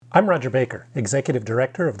I'm Roger Baker, Executive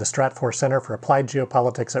Director of the Stratfor Center for Applied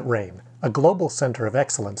Geopolitics at RAIN, a global center of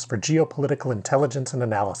excellence for geopolitical intelligence and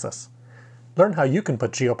analysis. Learn how you can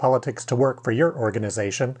put geopolitics to work for your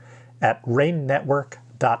organization at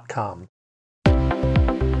rainnetwork.com.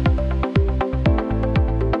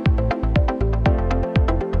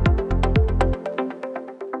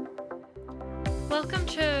 Welcome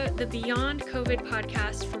to the Beyond COVID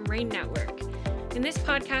podcast from RAIN Network. In this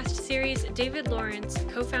podcast series, David Lawrence,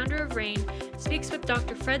 co-founder of RAIN, speaks with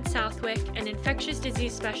Dr. Fred Southwick, an infectious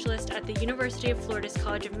disease specialist at the University of Florida's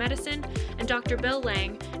College of Medicine, and Dr. Bill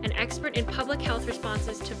Lang, an expert in public health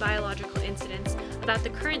responses to biological incidents, about the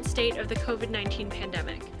current state of the COVID-19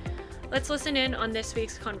 pandemic. Let's listen in on this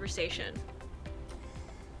week's conversation.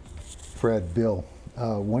 Fred, Bill,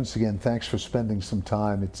 once again, thanks for spending some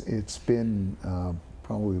time. It's been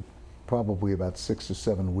probably about 6 to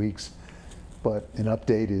 7 weeks. But an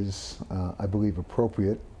update is, I believe,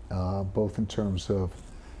 appropriate, both in terms of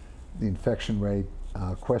the infection rate,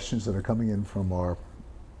 questions that are coming in from our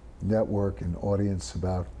network and audience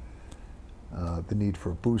about the need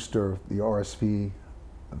for a booster, the RSV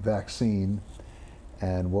vaccine,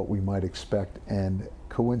 and what we might expect. And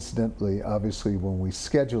coincidentally, obviously, when we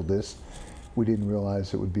scheduled this, we didn't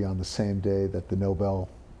realize it would be on the same day that the Nobel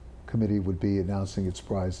Committee would be announcing its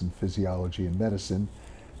prize in physiology and medicine.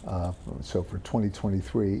 So for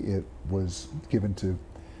 2023, it was given to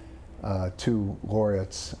two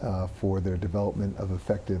laureates for their development of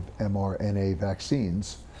effective mRNA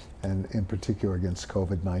vaccines, and in particular against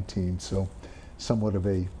COVID-19. So somewhat of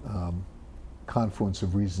a confluence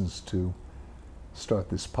of reasons to start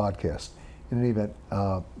this podcast. In any event,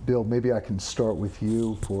 Bill, maybe I can start with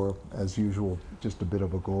you for, as usual, just a bit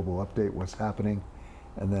of a global update, what's happening,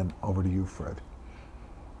 and then over to you, Fred.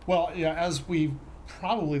 Well, yeah, as we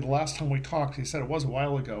probably the last time we talked, he said it was a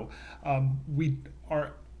while ago, we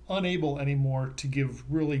are unable anymore to give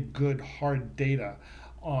really good hard data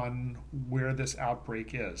on where this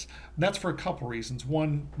outbreak is. And that's for a couple reasons.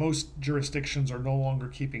 One, most jurisdictions are no longer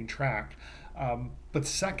keeping track. But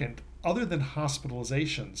second, other than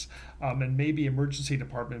hospitalizations and maybe emergency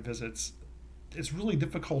department visits, it's really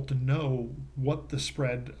difficult to know what the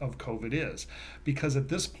spread of COVID is, because at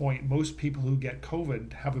this point, most people who get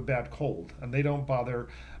COVID have a bad cold, and they don't bother.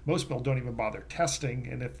 Most people don't even bother testing,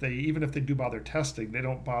 and even if they do bother testing, they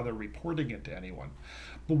don't bother reporting it to anyone.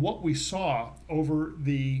 But what we saw over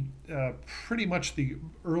the pretty much the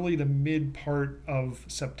early to mid part of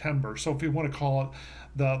September, so if you want to call it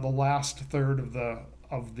the last third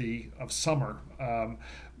of summer.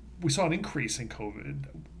 We saw an increase in COVID,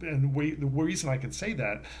 and the reason I can say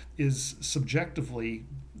that is subjectively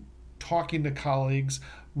talking to colleagues,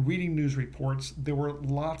 reading news reports. There were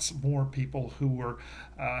lots more people who were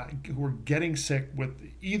getting sick with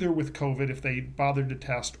COVID if they bothered to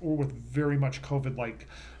test, or with very much COVID-like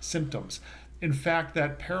symptoms. In fact,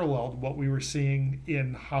 that paralleled what we were seeing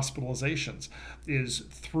in hospitalizations. Is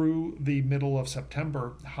through the middle of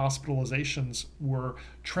September, hospitalizations were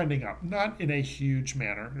trending up, not in a huge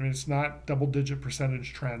manner. I mean, it's not double-digit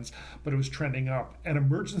percentage trends, but it was trending up. And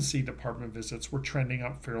emergency department visits were trending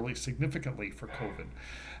up fairly significantly for COVID.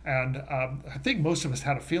 And I think most of us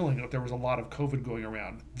had a feeling that there was a lot of COVID going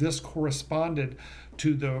around. This corresponded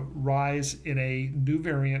to the rise in a new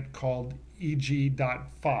variant called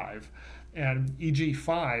EG.5. And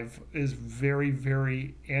EG.5 is very,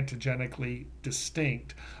 very antigenically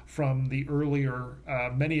distinct from the earlier,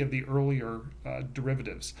 many of the earlier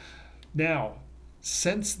derivatives. Now,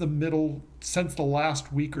 since the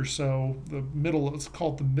last week or so, let's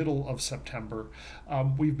call it the middle of September,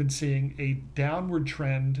 we've been seeing a downward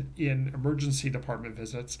trend in emergency department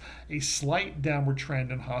visits, a slight downward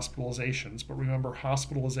trend in hospitalizations. But remember,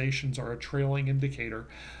 hospitalizations are a trailing indicator.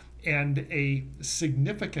 And a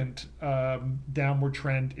significant downward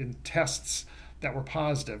trend in tests that were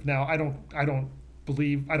positive. Now, I don't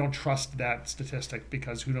trust that statistic,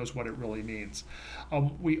 because who knows what it really means.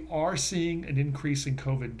 We are seeing an increase in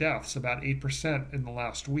COVID deaths, about 8% in the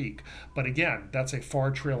last week. But again, that's a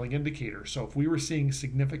far trailing indicator. So if we were seeing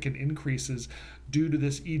significant increases due to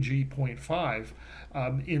this EG.5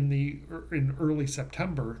 in early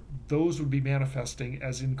September, those would be manifesting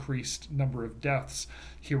as increased number of deaths.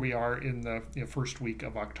 Here we are in the first week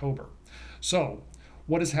of October. So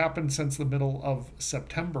what has happened since the middle of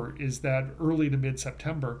September is that early to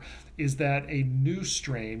mid-September is that a new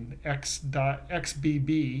strain,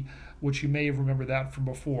 XBB, which you may have remembered that from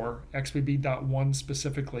before, XBB.1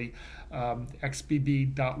 specifically,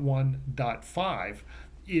 XBB.1.5,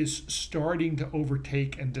 is starting to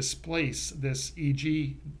overtake and displace this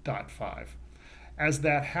EG.5. As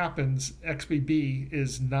that happens, XBB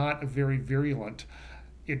is not a very virulent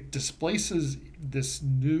it displaces this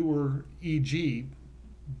newer EG,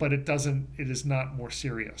 but it is not more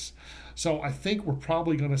serious. So I think we're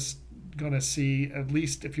probably going to see, at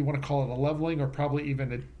least if you want to call it a leveling or probably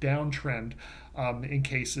even a downtrend in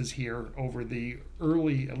cases here over the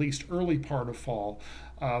at least early part of fall.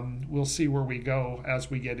 We'll see where we go as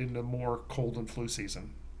we get into more cold and flu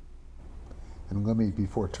season. And let me,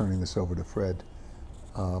 before turning this over to Fred,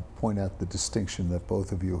 point out the distinction that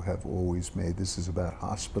both of you have always made. This is about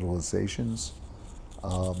hospitalizations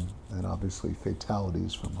and obviously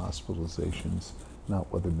fatalities from hospitalizations,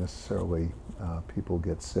 not whether necessarily people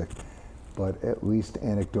get sick. But at least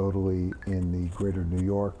anecdotally in the greater New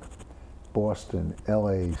York, Boston,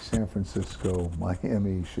 LA, San Francisco,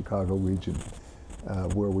 Miami, Chicago region,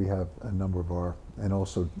 where we have a number of and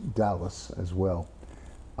also Dallas as well.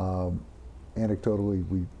 Anecdotally,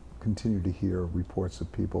 we continue to hear reports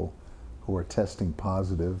of people who are testing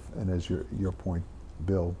positive, and as your point,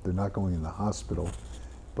 Bill, they're not going in the hospital,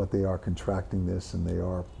 but they are contracting this and they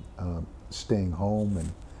are staying home,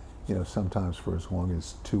 and sometimes for as long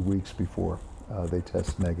as 2 weeks before they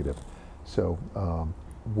test negative. So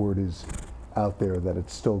word is out there that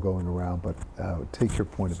it's still going around, but take your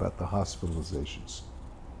point about the hospitalizations.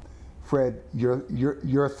 Fred,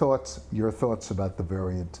 your thoughts about the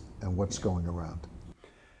variant and what's going around.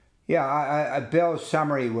 Yeah, Bill's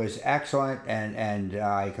summary was excellent, and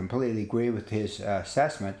I completely agree with his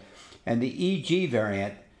assessment. And the EG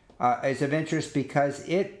variant is of interest because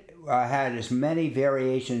it had as many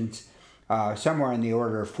variations, somewhere in the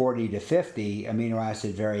order of 40 to 50 amino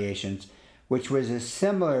acid variations, which was a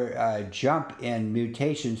similar jump in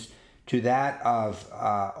mutations to that of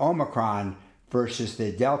Omicron versus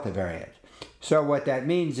the Delta variant. So what that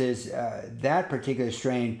means is that particular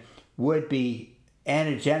strain would be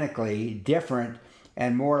antigenically different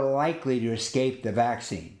and more likely to escape the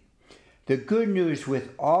vaccine. The good news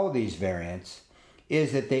with all these variants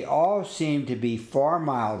is that they all seem to be far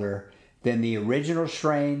milder than the original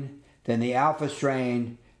strain, than the alpha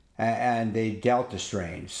strain, and the delta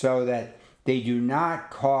strain, so that they do not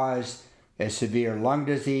cause a severe lung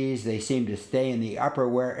disease. They seem to stay in the upper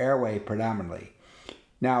airway predominantly.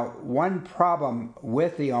 Now, one problem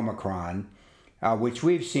with the Omicron, which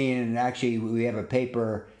we've seen, and actually we have a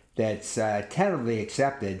paper that's tentatively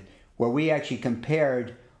accepted, where we actually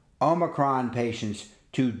compared Omicron patients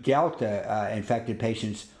to Delta infected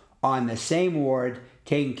patients on the same ward,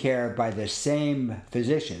 taken care of by the same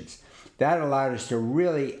physicians. That allowed us to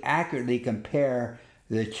really accurately compare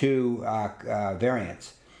the two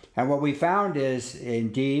variants. And what we found is,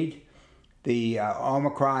 indeed, the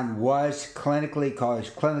Omicron caused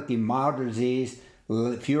clinically milder disease,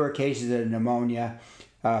 fewer cases of pneumonia,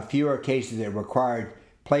 fewer cases that required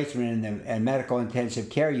placement in the medical intensive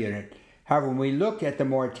care unit. However, when we looked at the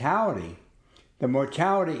mortality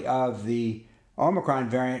of the Omicron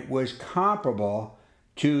variant was comparable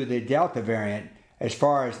to the Delta variant as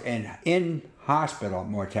far as in-hospital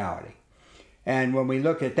mortality. And when we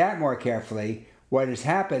look at that more carefully, what is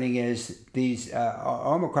happening is these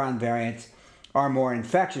Omicron variants are more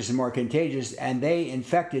infectious and more contagious, and they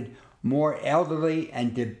infected more elderly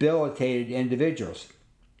and debilitated individuals.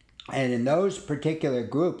 And in that particular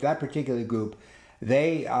group,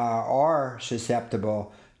 they are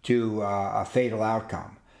susceptible to a fatal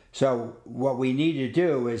outcome. So what we need to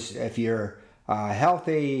do is, if you're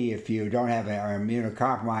healthy, if you don't have are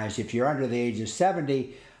immunocompromised, if you're under the age of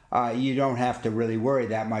 70, you don't have to really worry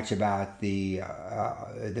that much about the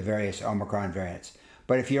various Omicron variants.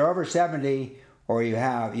 But if you're over 70 or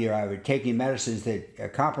you're taking medicines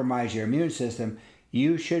that compromise your immune system,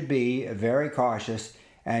 you should be very cautious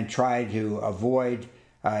and try to avoid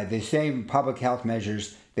the same public health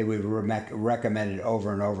measures that we've recommended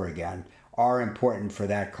over and over again are important for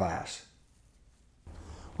that class.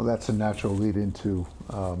 Well, that's a natural lead into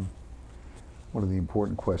one of the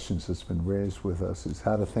important questions that's been raised with us is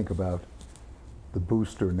how to think about the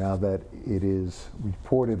booster now that it is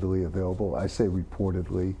reportedly available. I say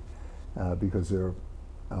reportedly because there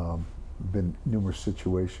have been numerous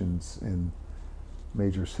situations in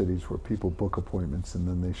major cities where people book appointments and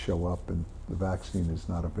then they show up and the vaccine is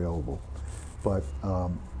not available. But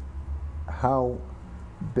how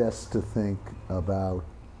best to think about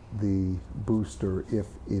the booster if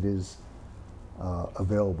it is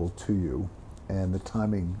available to you and the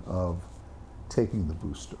timing of taking the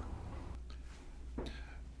booster?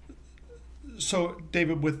 So,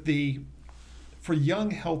 David, for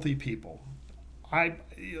young, healthy people,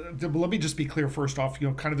 let me just be clear first off,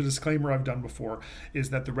 kind of the disclaimer I've done before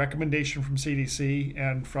is that the recommendation from CDC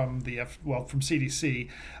and from CDC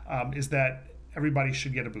is that everybody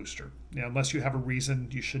should get a booster. Unless you have a reason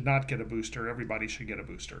you should not get a booster, everybody should get a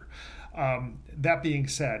booster. That being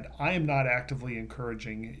said, I am not actively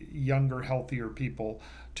encouraging younger, healthier people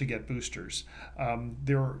to get boosters.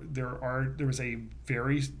 There is a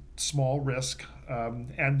very small risk,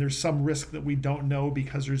 and there's some risk that we don't know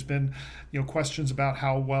because there's been questions about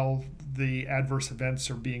how well the adverse events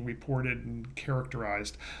are being reported and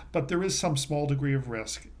characterized. But there is some small degree of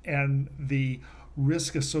risk, and the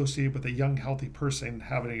risk associated with a young, healthy person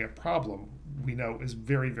having a problem, we know, is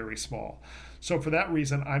very, very small. So for that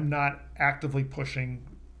reason, I'm not actively pushing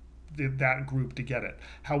that group to get it.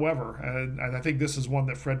 However, and I think this is one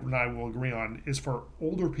that Fred and I will agree on, is for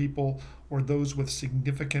older people or those with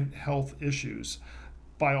significant health issues,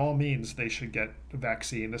 by all means, they should get the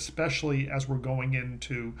vaccine, especially as we're going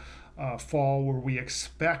into fall, where we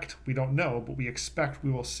expect, we don't know, but we expect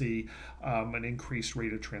we will see an increased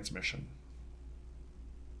rate of transmission.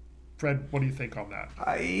 Fred, what do you think on that?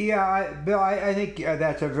 Bill, I think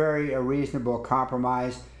that's a very reasonable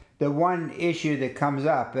compromise. The one issue that comes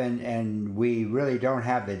up, and we really don't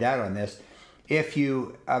have the data on this, if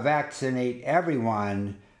you vaccinate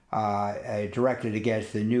everyone directed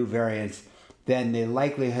against the new variants, then the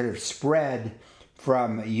likelihood of spread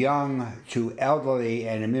from young to elderly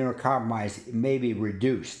and immunocompromised may be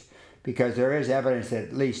reduced, because there is evidence that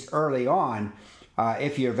at least early on,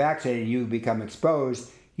 if you're vaccinated, you become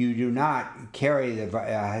exposed, you do not carry the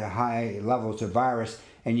high levels of virus,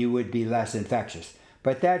 and you would be less infectious.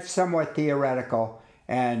 But that's somewhat theoretical,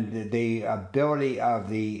 and the ability of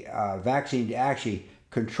the vaccine to actually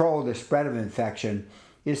control the spread of infection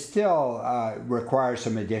is still requires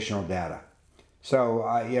some additional data. So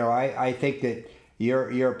I think that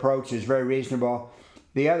your approach is very reasonable.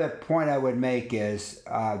 The other point I would make is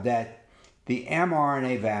that the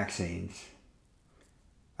mRNA vaccines,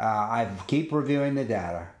 I keep reviewing the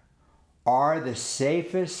data, are the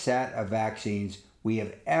safest set of vaccines we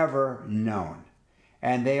have ever known.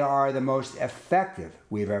 And they are the most effective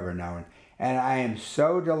we've ever known. And I am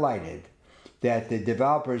so delighted that the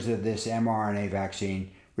developers of this mRNA vaccine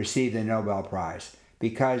received the Nobel Prize,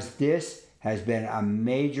 because this has been a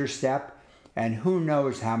major step, and who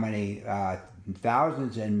knows how many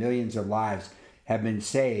thousands and millions of lives have been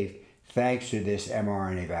saved thanks to this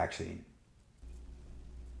mRNA vaccine.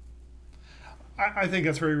 I think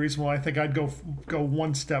that's very reasonable. I think I'd go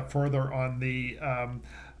one step further on the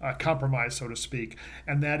compromise, so to speak,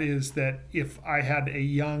 and that is that if I had a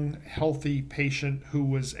young, healthy patient who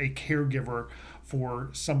was a caregiver for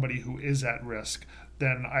somebody who is at risk,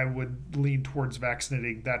 then I would lean towards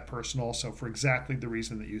vaccinating that person also, for exactly the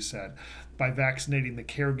reason that you said. By vaccinating the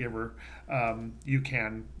caregiver, you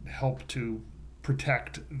can help to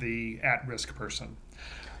protect the at-risk person.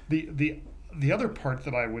 The other part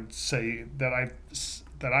that I would say that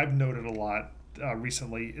I've noted a lot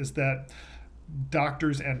recently is that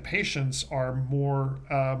doctors and patients are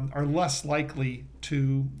less likely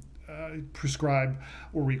to prescribe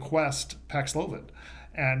or request Paxlovid.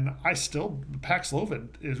 And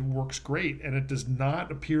Paxlovid works great, and it does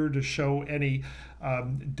not appear to show any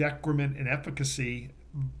decrement in efficacy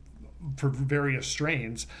for various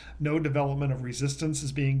strains. No development of resistance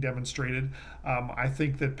is being demonstrated. I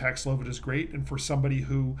think that Paxlovid is great, and for somebody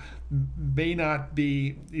who may not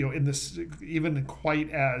be, in this even quite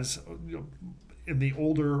as in the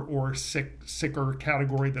older or sicker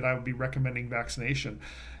category that I would be recommending vaccination.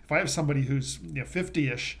 If I have somebody who's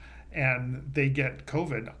 50-ish and they get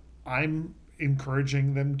COVID, I'm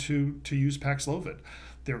encouraging them to use Paxlovid.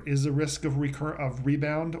 There is a risk of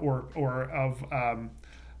rebound or of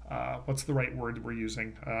what's the right word we're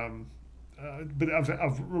using? But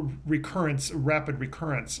of recurrence, rapid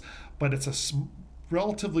recurrence, but it's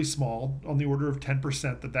relatively small, on the order of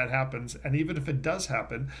 10% that happens. And even if it does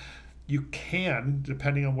happen, you can,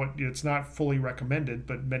 depending on what, it's not fully recommended,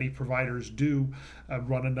 but many providers do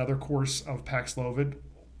run another course of Paxlovid,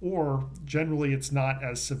 or generally it's not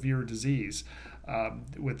as severe disease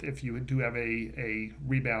if you do have a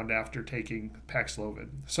rebound after taking Paxlovid.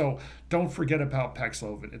 So don't forget about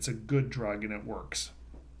Paxlovid. It's a good drug and it works.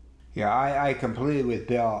 Yeah, I completely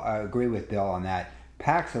agree with Bill on that.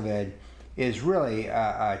 Paxlovid is really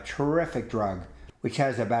a terrific drug, which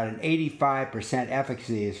has about an 85%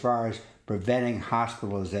 efficacy as far as preventing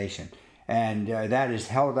hospitalization. And that is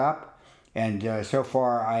held up. And so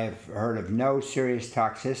far, I have heard of no serious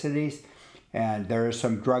toxicities. And there is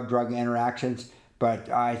some drug-drug interactions. But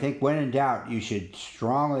I think when in doubt, you should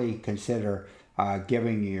strongly consider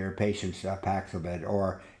giving your patients Paxlovid,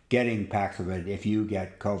 or getting Paxlovid if you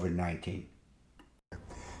get COVID-19.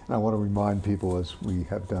 I want to remind people, as we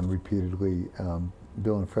have done repeatedly,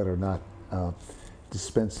 Bill and Fred are not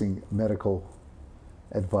dispensing medical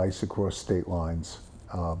advice across state lines,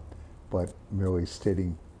 but merely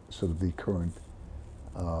stating sort of the current,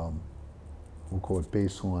 we'll call it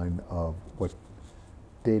baseline of what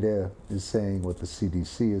data is saying, what the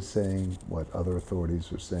CDC is saying, what other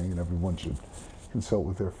authorities are saying, and everyone should consult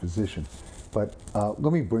with their physician. But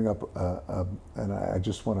let me bring up, and I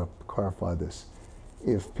just want to clarify this.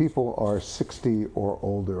 If people are 60 or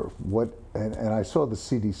older, and I saw the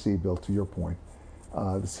CDC, Bill, to your point,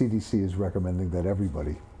 the CDC is recommending that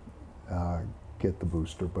everybody get the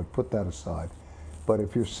booster, but put that aside. But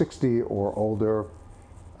if you're 60 or older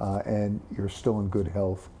and you're still in good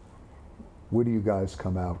health, where do you guys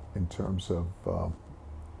come out in terms of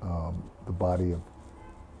the body of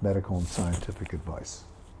medical and scientific advice?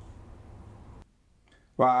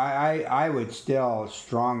 Well, I would still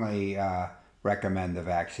strongly recommend the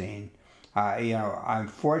vaccine.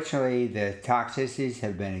 Unfortunately, the toxicities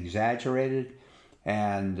have been exaggerated,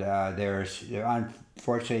 and there's,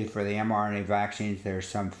 unfortunately for the mRNA vaccines, there's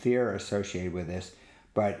some fear associated with this.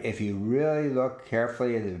 But if you really look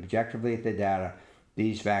carefully and objectively at the data,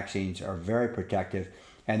 these vaccines are very protective,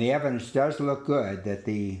 and the evidence does look good that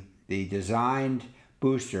the designed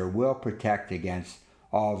booster will protect against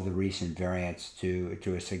all of the recent variants to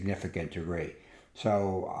a significant degree.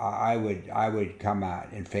 So I would come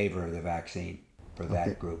out in favor of the vaccine for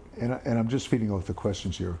that group. And I'm just feeding off the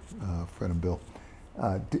questions here, Fred and Bill.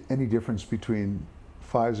 Any difference between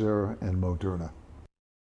Pfizer and Moderna?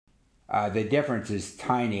 The difference is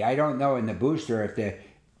tiny. I don't know in the booster if the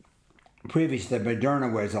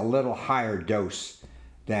Moderna was a little higher dose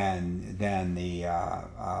than the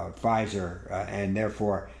Pfizer, and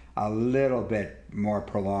therefore a little bit more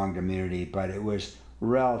prolonged immunity, but it was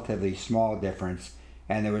relatively small difference,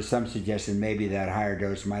 and there was some suggestion maybe that higher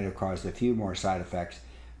dose might have caused a few more side effects,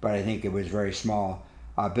 but I think it was very small.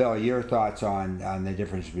 Bill, your thoughts on the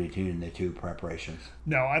difference between the two preparations?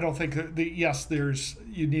 No, I don't think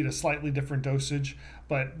you need a slightly different dosage,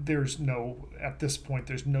 but at this point,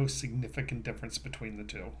 there's no significant difference between the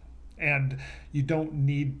two. And you don't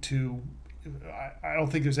need to, I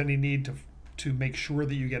don't think there's any need to make sure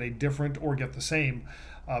that you get a different or get the same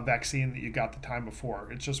vaccine that you got the time before.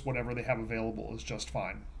 It's just whatever they have available is just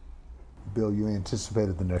fine. Bill, you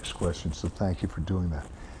anticipated the next question, so thank you for doing that.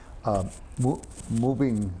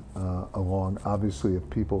 Moving along, obviously, if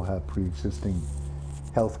people have pre-existing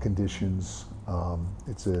health conditions,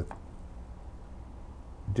 it's a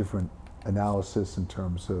different analysis in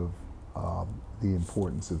terms of the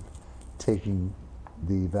importance of taking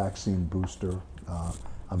the vaccine booster.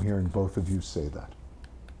 I'm hearing both of you say that.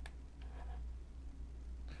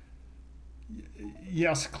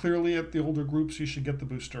 Yes, clearly at the older groups, you should get the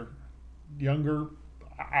booster. Younger,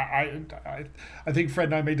 I think Fred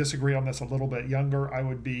and I may disagree on this a little bit. Younger, I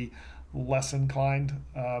would be less inclined,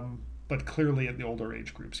 but clearly at the older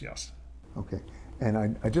age groups, yes. Okay,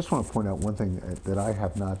 and I just want to point out one thing that I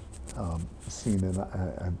have not seen, and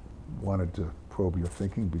I wanted to probe your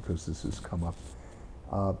thinking because this has come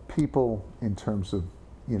up. People, in terms of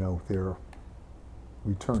their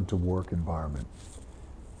return to work environment,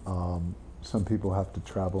 some people have to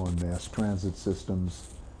travel on mass transit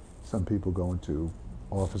systems. Some people go into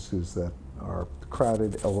offices that are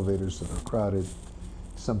crowded, elevators that are crowded.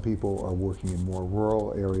 Some people are working in more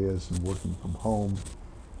rural areas and working from home.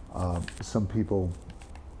 Some people,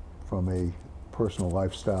 from a personal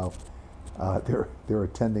lifestyle, they're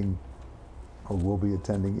attending or will be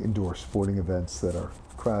attending indoor sporting events that are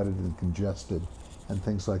crowded and congested and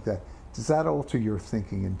things like that. Does that alter your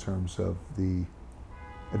thinking in terms of the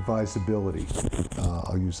advisability,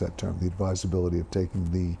 I'll use that term, the advisability of taking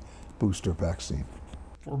the booster vaccine?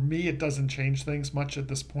 For me, it doesn't change things much at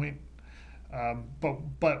this point,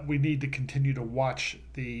 but we need to continue to watch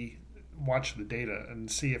the data and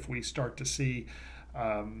see if we start to see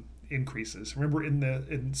increases. Remember,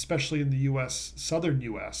 especially in the U.S., southern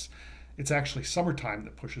U.S., it's actually summertime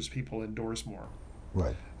that pushes people indoors more.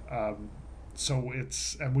 Right. And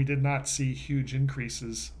we did not see huge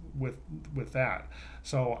increases with that.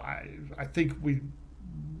 So I think we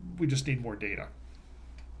just need more data.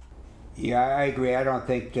 Yeah, I agree. I don't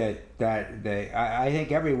think I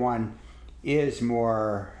think everyone is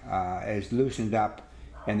more is loosened up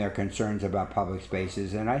in their concerns about public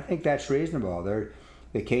spaces, and I think that's reasonable.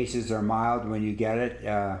 The cases are mild when you get it.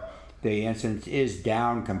 The incidence is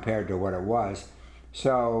down compared to what it was.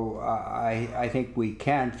 So I think we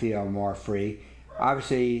can feel more free.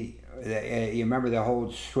 Obviously, you remember the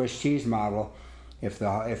whole Swiss cheese model. If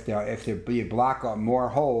you block more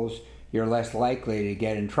holes, you're less likely to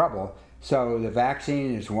get in trouble. So the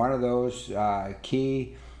vaccine is one of those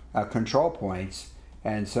key control points,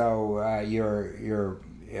 and so you're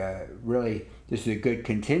really this is a good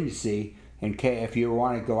contingency in case if you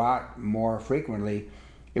want to go out more frequently.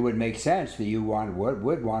 It would make sense that you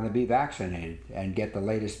would want to be vaccinated and get the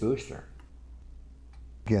latest booster.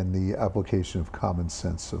 Again, the application of common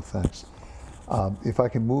sense, so thanks. If I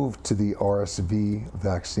can move to the RSV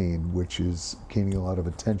vaccine, which is gaining a lot of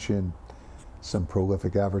attention, some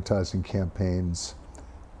prolific advertising campaigns,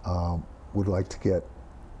 would like to get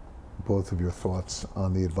both of your thoughts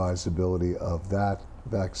on the advisability of that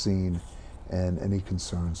vaccine and any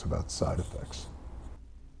concerns about side effects.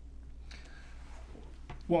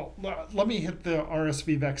 Well, let me hit the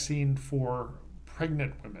RSV vaccine for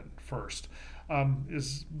pregnant women first.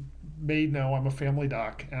 As may know, I'm a family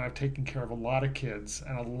doc, and I've taken care of a lot of kids,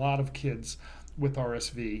 and a lot of kids with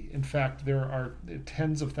RSV. In fact, there are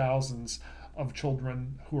tens of thousands of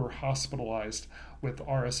children who are hospitalized with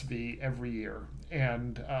RSV every year.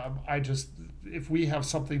 And if we have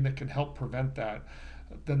something that can help prevent that,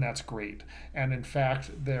 then that's great. And in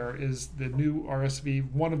fact, there is the new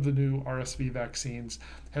RSV, one of the new RSV vaccines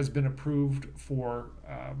has been approved for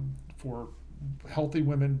healthy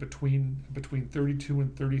women between 32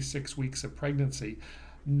 and 36 weeks of pregnancy,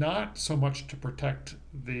 not so much to protect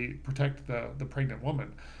the pregnant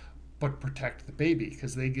woman, but protect the baby,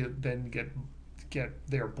 because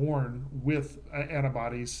they're born with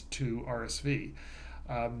antibodies to RSV.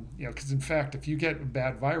 Because in fact, if you get a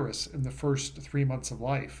bad virus in the first 3 months of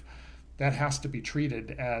life, that has to be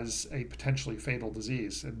treated as a potentially fatal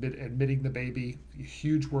disease. Admitting the baby,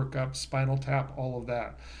 huge workup, spinal tap, all of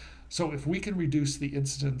that. So if we can reduce the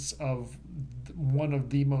incidence of one of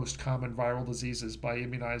the most common viral diseases by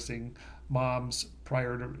immunizing moms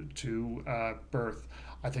prior to birth,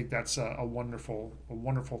 I think that's a wonderful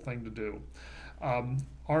thing to do.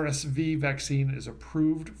 RSV vaccine is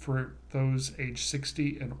approved for those age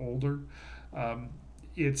 60 and older.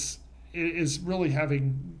 It is really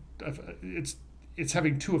having it's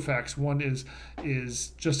having two effects. One is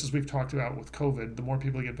just as we've talked about with COVID, the more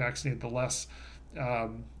people get vaccinated, the less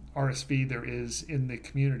RSV there is in the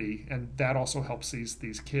community, and that also helps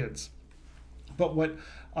these kids. But what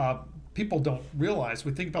people don't realize,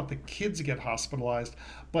 we think about the kids that get hospitalized,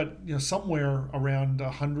 but somewhere around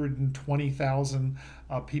 120,000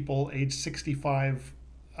 people age 65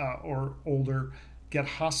 or older get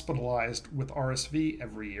hospitalized with RSV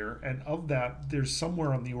every year, and of that, there's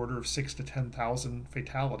somewhere on the order of 6,000 to 10,000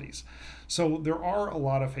 fatalities. So there are a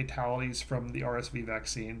lot of fatalities from the RSV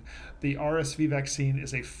vaccine. The RSV vaccine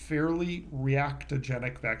is a fairly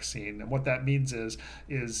reactogenic vaccine, and what that means is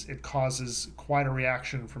it causes quite a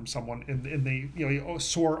reaction from someone in the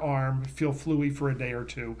sore arm, feel fluey for a day or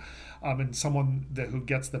two, in someone who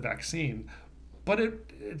gets the vaccine, but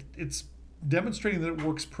it's demonstrating that it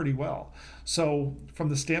works pretty well. So from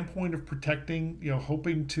the standpoint of protecting,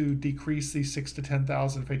 hoping to decrease these 6,000 to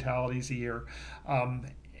 10,000 fatalities a year,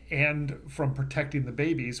 and from protecting the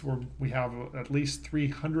babies, where we have at least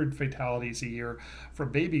 300 fatalities a year for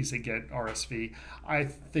babies that get RSV, I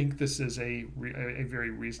think this is a very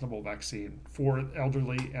reasonable vaccine for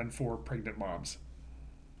elderly and for pregnant moms.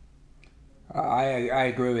 I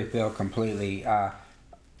agree with Bill completely.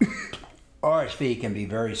 RSV can be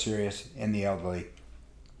very serious in the elderly,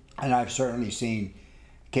 and I've certainly seen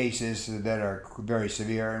cases that are very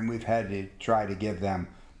severe, and we've had to try to give them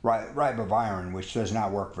ribavirin, which does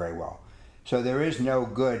not work very well. So there is no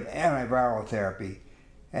good antiviral therapy,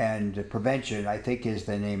 and prevention, I think, is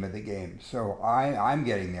the name of the game. So I'm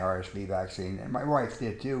getting the RSV vaccine, and my wife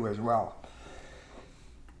did too as well.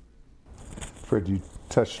 Fred, you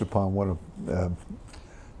touched upon one of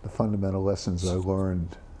the fundamental lessons I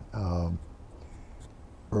learned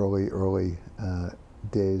early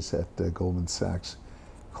days at Goldman Sachs.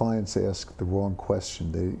 Clients ask the wrong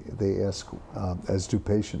question. They ask, as do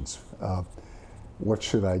patients, what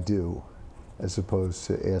should I do? As opposed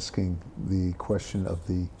to asking the question of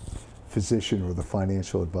the physician or the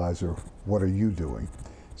financial advisor, what are you doing?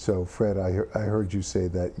 So Fred, I heard you say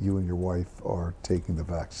that you and your wife are taking the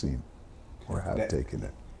vaccine, or have taken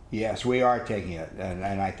it. Yes, we are taking it, and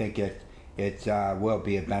I think it will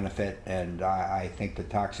be a benefit, and I think the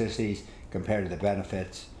toxicities compared to the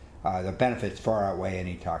benefits far outweigh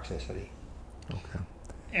any toxicity. Okay.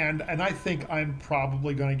 And I think I'm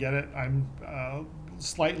probably going to get it. I'm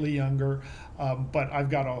slightly younger, but I've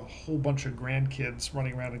got a whole bunch of grandkids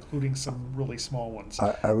running around, including some really small ones.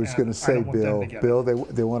 I was going to say, Bill,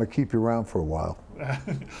 they want to keep you around for a while.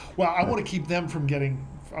 Well, I want to keep them from getting.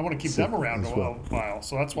 I want to keep them around a while.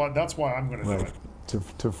 So that's why I'm going to do it.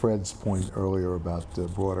 To Fred's point earlier about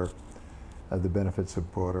the benefits of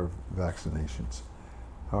broader vaccinations.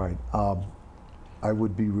 All right. I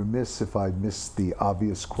would be remiss if I missed the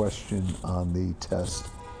obvious question on the test.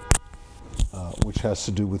 which has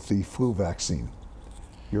to do with the flu vaccine.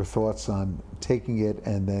 Your thoughts on taking it,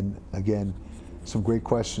 and then again, some great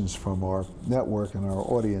questions from our network and our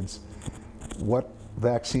audience. What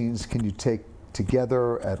vaccines can you take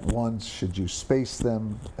together at once? Should you space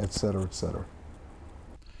them, et cetera, et cetera?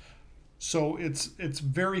 So it's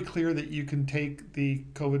very clear that you can take the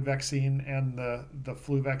COVID vaccine and the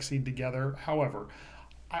flu vaccine together. However,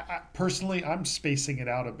 I personally, I'm spacing it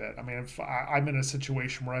out a bit. I mean, if I'm in a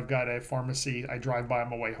situation where I've got a pharmacy, I drive by on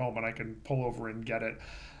my way home and I can pull over and get it.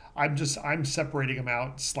 I'm separating them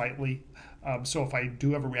out slightly. So if I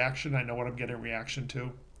do have a reaction, I know what I'm getting a reaction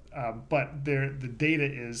to. But the data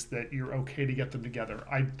is that you're okay to get them together.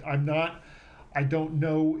 I don't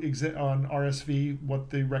know on RSV what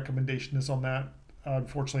the recommendation is on that.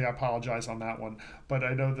 Unfortunately, I apologize on that one. But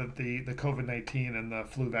I know that the COVID-19 and the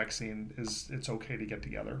flu vaccine it's okay to get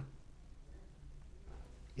together.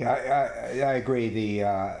 Yeah, I agree.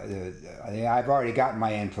 I've already gotten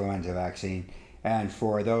my influenza vaccine, and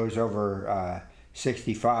for those over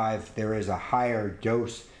 65, there is a higher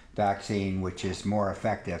dose vaccine which is more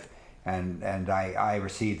effective, and I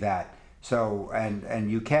received that. So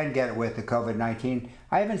and you can get it with the COVID-19.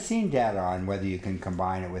 I haven't seen data on whether you can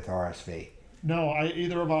combine it with RSV. No,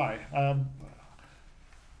 either have I.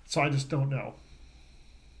 So I just don't know.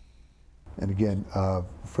 And again,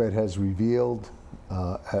 Fred has revealed,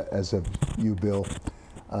 as have you, Bill,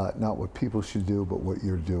 not what people should do, but what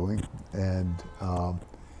you're doing. And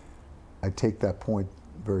I take that point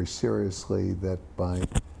very seriously, that by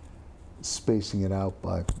spacing it out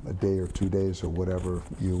by a day or 2 days or whatever,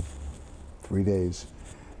 3 days,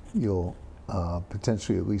 you'll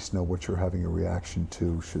potentially at least know what you're having a reaction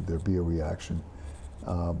to, should there be a reaction.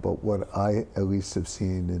 But what I at least have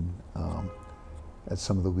seen at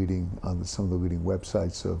some of the leading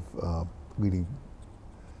websites of leading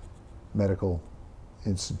medical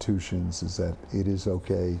institutions is that it is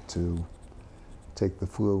okay to take the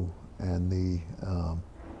flu and the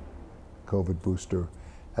COVID booster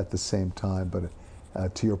at the same time.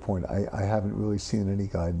 But to your point, I haven't really seen any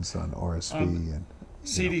guidance on RSV and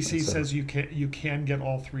CDC says you can get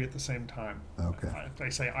all three at the same time. Okay. I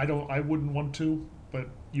say I wouldn't want to, but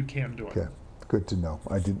you can do it. Okay, good to know.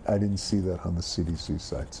 I didn't see that on the CDC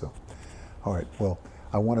site. So, all right. Well,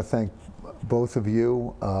 I want to thank both of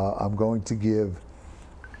you. I'm going to give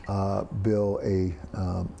Bill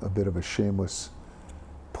a bit of a shameless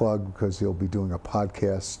plug, because he'll be doing a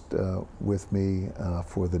podcast with me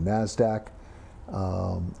for the NASDAQ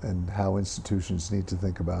and how institutions need to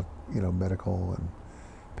think about medical and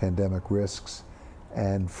pandemic risks.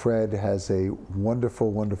 And Fred has a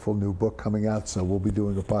wonderful, wonderful new book coming out, so we'll be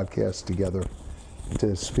doing a podcast together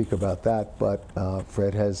to speak about that. But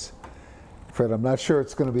Fred, I'm not sure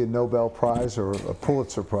it's going to be a Nobel Prize or a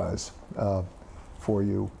Pulitzer Prize for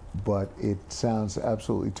you, but it sounds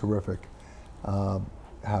absolutely terrific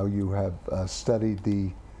how you have studied the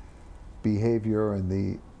behavior and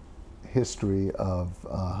the history of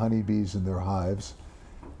honeybees and their hives,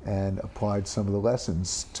 and applied some of the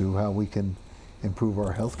lessons to how we can improve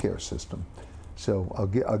our healthcare system. So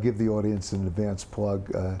I'll give the audience an advance plug.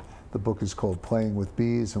 The book is called Playing with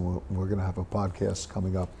Bees, and we're going to have a podcast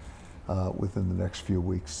coming up within the next few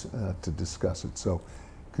weeks to discuss it. So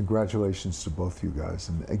congratulations to both you guys.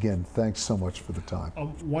 And again, thanks so much for the time.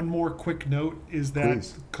 One more quick note is that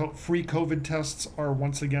free COVID tests are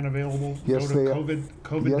once again available. Yes, Go to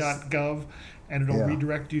covid.gov. Yes. And it'll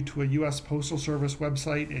redirect you to a U.S. Postal Service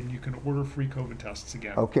website, and you can order free COVID tests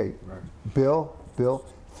again. Okay, right. Bill,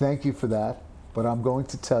 thank you for that. But I'm going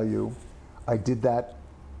to tell you, I did that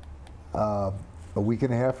a week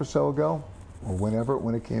and a half or so ago, or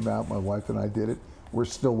when it came out. My wife and I did it. We're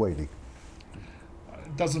still waiting.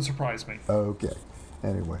 Doesn't surprise me. Okay.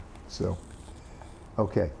 Anyway, so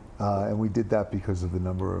okay, and we did that because of the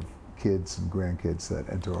number of kids and grandkids that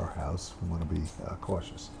enter our house. We want to be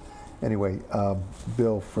cautious. Anyway,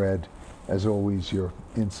 Bill, Fred, as always, your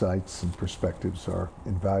insights and perspectives are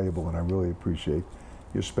invaluable, and I really appreciate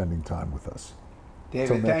your spending time with us.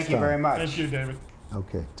 David, thank you very much. Thank you, David.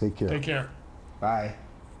 Okay, take care. Take care. Bye.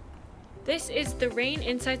 This is the RAIN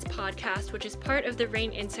Insights podcast, which is part of the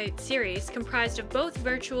RAIN Insights series, comprised of both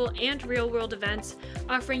virtual and real-world events,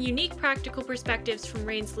 offering unique practical perspectives from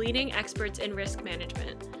RAIN's leading experts in risk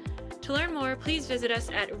management. To learn more, please visit us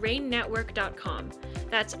at rainnetwork.com.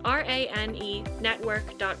 That's RANE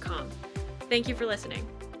network.com. Thank you for listening.